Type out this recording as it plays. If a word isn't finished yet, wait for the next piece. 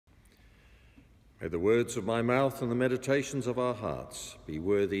May the words of my mouth and the meditations of our hearts be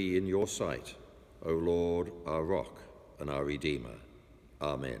worthy in your sight, O Lord, our rock and our Redeemer.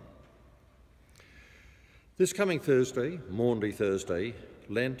 Amen. This coming Thursday, Maundy Thursday,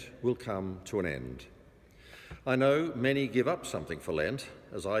 Lent will come to an end. I know many give up something for Lent,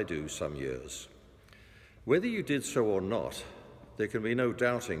 as I do some years. Whether you did so or not, there can be no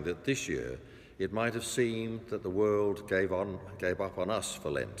doubting that this year it might have seemed that the world gave up on us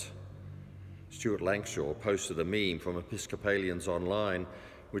for Lent. Stuart Langshaw posted a meme from Episcopalians online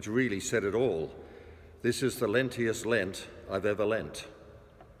which really said it all. This is the lentiest Lent I've ever lent.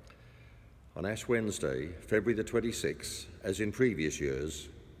 On Ash Wednesday, February the 26th, as in previous years,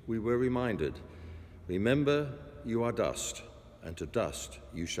 we were reminded, remember you are dust, and to dust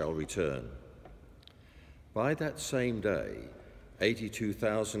you shall return. By that same day,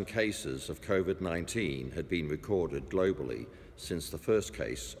 82,000 cases of COVID-19 had been recorded globally since the first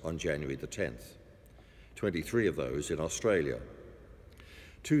case on January the 10th, 23 of those in Australia.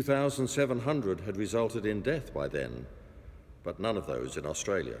 2,700 had resulted in death by then, but none of those in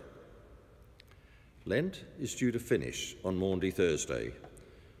Australia. Lent is due to finish on Maundy Thursday.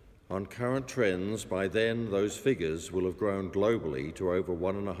 On current trends, by then those figures will have grown globally to over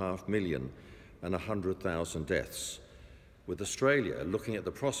 1.5 million and 100,000 deaths, with Australia looking at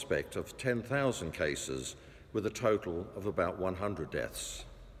the prospect of 10,000 cases with a total of about 100 deaths.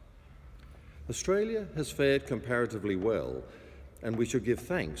 Australia has fared comparatively well, and we should give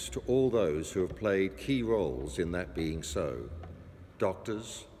thanks to all those who have played key roles in that being so.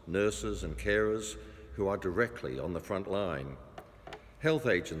 Doctors, nurses and carers who are directly on the front line. Health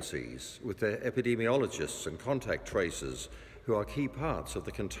agencies with their epidemiologists and contact tracers who are key parts of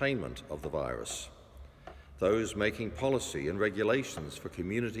the containment of the virus. Those making policy and regulations for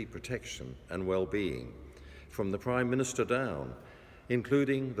community protection and well-being, from the Prime Minister down,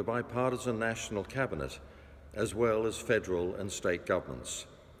 including the bipartisan National Cabinet, as well as federal and state governments.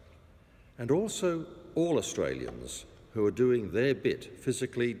 And also all Australians who are doing their bit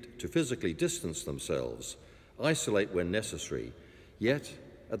to physically distance themselves, isolate when necessary, yet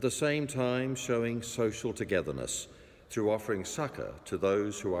at the same time showing social togetherness through offering succour to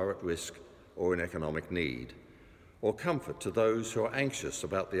those who are at risk or in economic need, or comfort to those who are anxious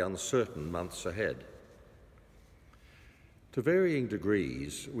about the uncertain months ahead. To varying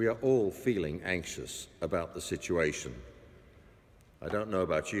degrees, we are all feeling anxious about the situation. I don't know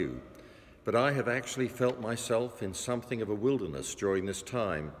about you, but I have actually felt myself in something of a wilderness during this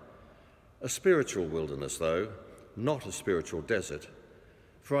time. A spiritual wilderness, though, not a spiritual desert,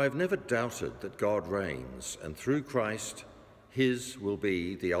 for I've never doubted that God reigns, and through Christ, His will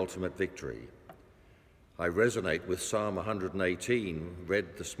be the ultimate victory. I resonate with Psalm 118,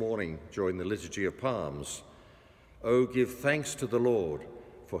 read this morning during the Liturgy of Palms. Oh, give thanks to the Lord,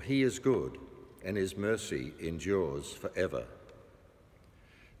 for He is good, and His mercy endures forever.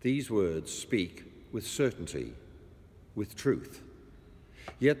 These words speak with certainty, with truth.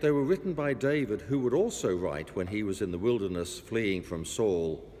 Yet they were written by David, who would also write when he was in the wilderness fleeing from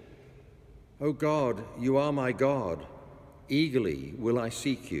Saul, O God, you are my God. Eagerly will I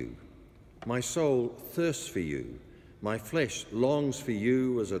seek you. My soul thirsts for you. My flesh longs for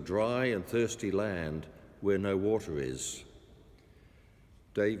you as a dry and thirsty land where no water is.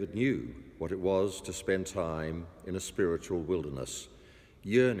 David knew what it was to spend time in a spiritual wilderness,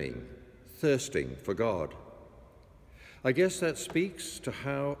 yearning, thirsting for God. I guess that speaks to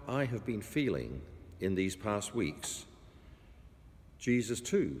how I have been feeling in these past weeks. Jesus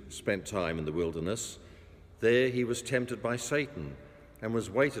too spent time in the wilderness. There he was tempted by Satan and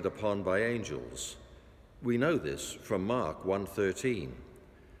was waited upon by angels. We know this from Mark 1:13.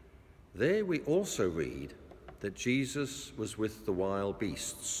 There we also read that Jesus was with the wild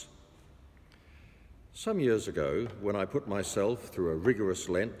beasts. Some years ago, when I put myself through a rigorous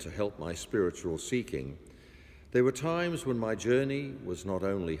Lent to help my spiritual seeking, there were times when my journey was not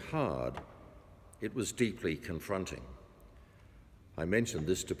only hard, it was deeply confronting. I mentioned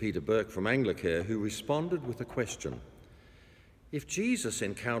this to Peter Burke from Anglicare, who responded with a question. If Jesus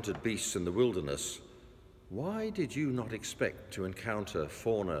encountered beasts in the wilderness, why did you not expect to encounter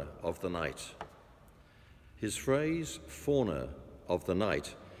fauna of the night? His phrase, fauna of the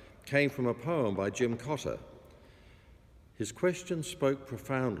night, came from a poem by Jim Cotter. His question spoke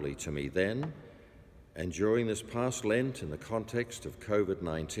profoundly to me then, and during this past Lent in the context of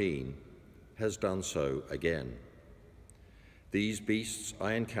COVID-19, has done so again. These beasts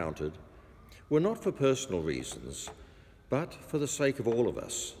I encountered were not for personal reasons, but for the sake of all of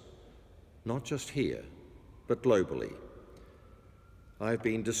us, not just here, but globally. I've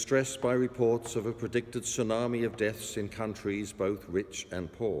been distressed by reports of a predicted tsunami of deaths in countries both rich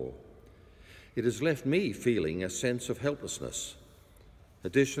and poor. It has left me feeling a sense of helplessness.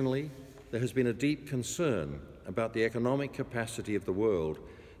 Additionally, there has been a deep concern about the economic capacity of the world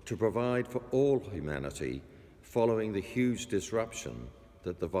to provide for all humanity following the huge disruption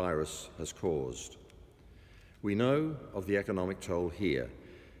that the virus has caused. We know of the economic toll here,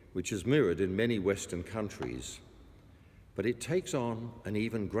 which is mirrored in many Western countries, but it takes on an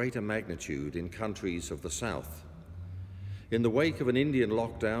even greater magnitude in countries of the South. In the wake of an Indian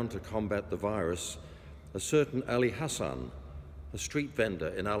lockdown to combat the virus, a certain Ali Hassan, a street vendor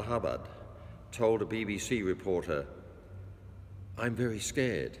in Allahabad, told a BBC reporter, "I'm very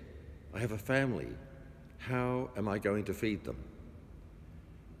scared. I have a family. How am I going to feed them?"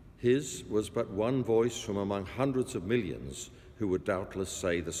 His was but one voice from among hundreds of millions who would doubtless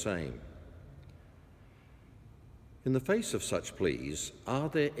say the same. In the face of such pleas, are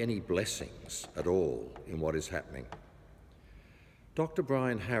there any blessings at all in what is happening? Dr.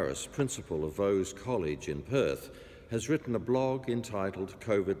 Brian Harris, principal of Vose College in Perth, has written a blog entitled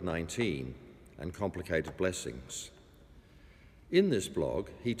COVID-19 and Complicated Blessings. In this blog,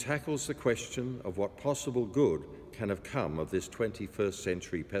 he tackles the question of what possible good can have come of this 21st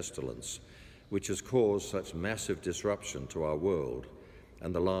century pestilence, which has caused such massive disruption to our world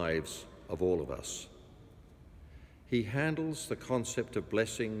and the lives of all of us. He handles the concept of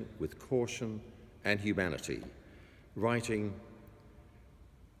blessing with caution and humanity, writing,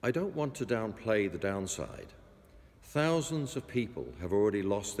 "I don't want to downplay the downside. Thousands of people have already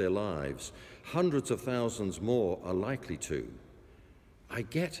lost their lives. Hundreds of thousands more are likely to. I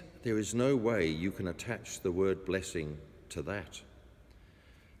get there is no way you can attach the word blessing to that.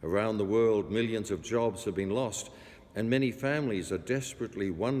 Around the world, millions of jobs have been lost, and many families are desperately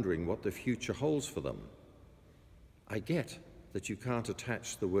wondering what the future holds for them. I get that you can't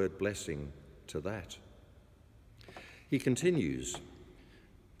attach the word blessing to that." He continues,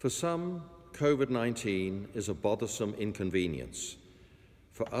 "For some, COVID-19 is a bothersome inconvenience.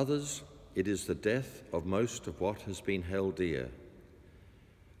 For others, it is the death of most of what has been held dear.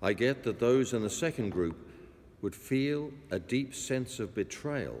 I get that those in the second group would feel a deep sense of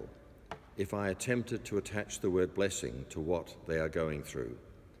betrayal if I attempted to attach the word blessing to what they are going through.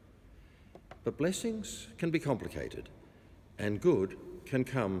 But blessings can be complicated, and good can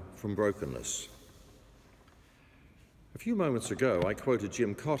come from brokenness." A few moments ago, I quoted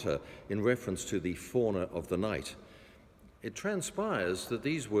Jim Cotter in reference to the fauna of the night. It transpires that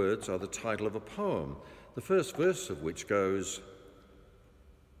these words are the title of a poem, the first verse of which goes,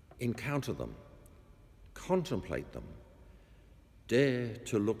 "Encounter them, contemplate them, dare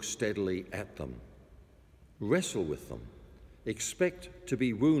to look steadily at them, wrestle with them, expect to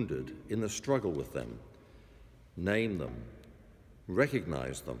be wounded in the struggle with them, name them,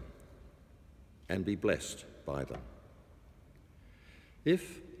 recognize them, and be blessed by them."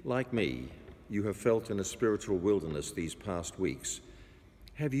 If, like me, you have felt in a spiritual wilderness these past weeks,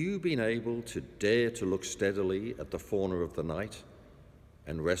 have you been able to dare to look steadily at the fauna of the night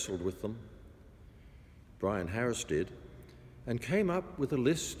and wrestled with them? Brian Harris did, and came up with a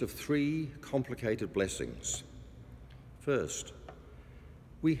list of 3 complicated blessings. First,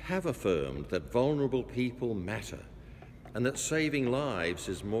 we have affirmed that vulnerable people matter and that saving lives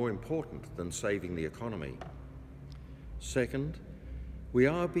is more important than saving the economy. Second, we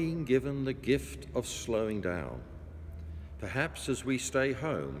are being given the gift of slowing down. Perhaps as we stay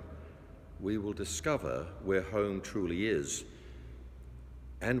home, we will discover where home truly is,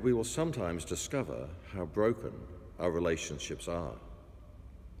 and we will sometimes discover how broken our relationships are.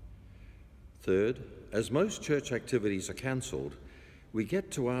 Third, as most church activities are cancelled, we get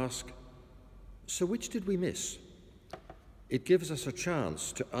to ask, so which did we miss? It gives us a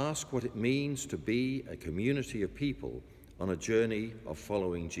chance to ask what it means to be a community of people on a journey of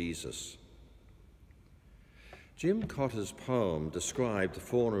following Jesus. Jim Cotter's poem described the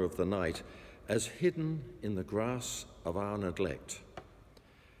fauna of the night as hidden in the grass of our neglect.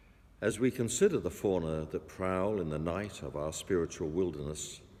 As we consider the fauna that prowl in the night of our spiritual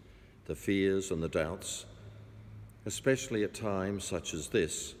wilderness, the fears and the doubts, especially at times such as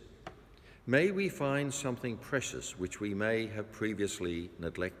this, may we find something precious which we may have previously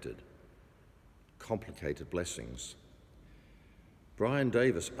neglected. Complicated blessings. Brian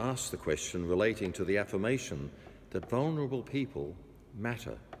Davis asked the question relating to the affirmation that vulnerable people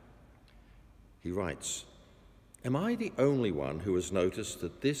matter. He writes, "Am I the only one who has noticed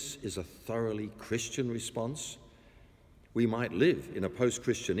that this is a thoroughly Christian response? We might live in a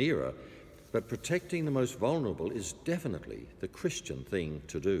post-Christian era, but protecting the most vulnerable is definitely the Christian thing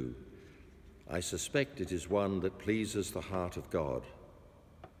to do. I suspect it is one that pleases the heart of God."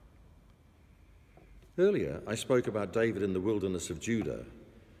 Earlier, I spoke about David in the wilderness of Judah.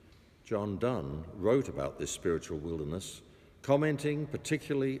 John Donne wrote about this spiritual wilderness, commenting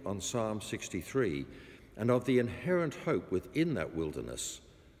particularly on Psalm 63 and of the inherent hope within that wilderness,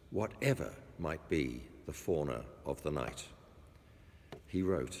 whatever might be the fauna of the night. He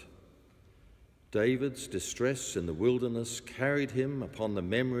wrote, "David's distress in the wilderness carried him upon the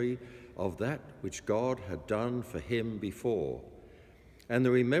memory of that which God had done for him before, and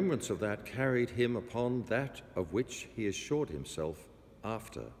the remembrance of that carried him upon that of which he assured himself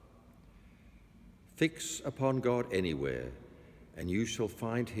after. Fix upon God anywhere, and you shall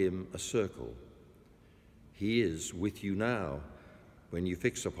find him a circle. He is with you now when you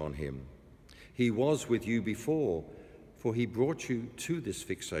fix upon him. He was with you before, for he brought you to this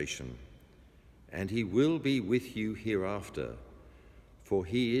fixation, and he will be with you hereafter, for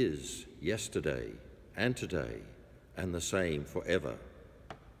he is yesterday and today and the same forever."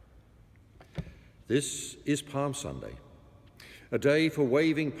 This is Palm Sunday, a day for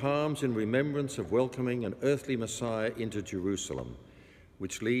waving palms in remembrance of welcoming an earthly Messiah into Jerusalem,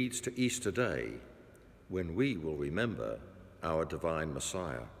 which leads to Easter Day, when we will remember our divine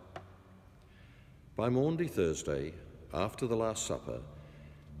Messiah. By Maundy Thursday, after the Last Supper,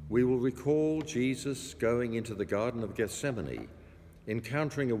 we will recall Jesus going into the Garden of Gethsemane,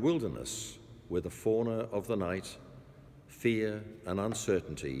 encountering a wilderness where the fauna of the night, fear and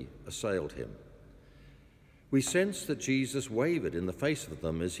uncertainty assailed him. We sense that Jesus wavered in the face of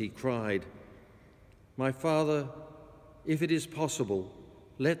them as he cried, "My Father, if it is possible,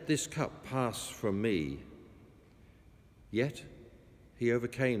 let this cup pass from me." Yet he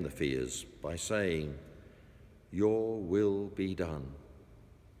overcame the fears by saying, "Your will be done."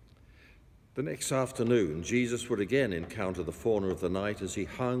 The next afternoon, Jesus would again encounter the fauna of the night as he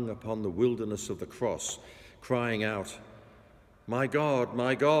hung upon the wilderness of the cross, crying out, my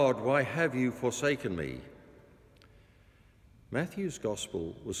God, why have you forsaken me?" Matthew's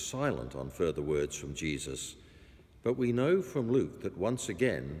Gospel was silent on further words from Jesus, but we know from Luke that once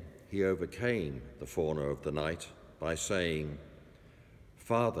again he overcame the fauna of the night by saying,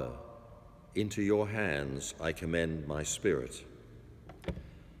 "Father, into your hands I commend my spirit."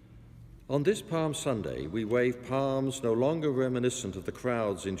 On this Palm Sunday, we wave palms no longer reminiscent of the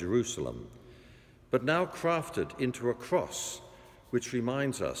crowds in Jerusalem, but now crafted into a cross which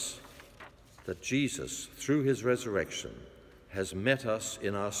reminds us that Jesus, through his resurrection, has met us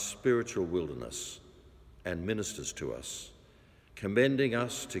in our spiritual wilderness and ministers to us, commending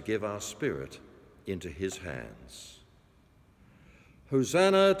us to give our spirit into his hands.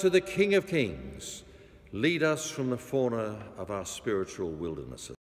 Hosanna to the King of Kings! Lead us from the fauna of our spiritual wildernesses.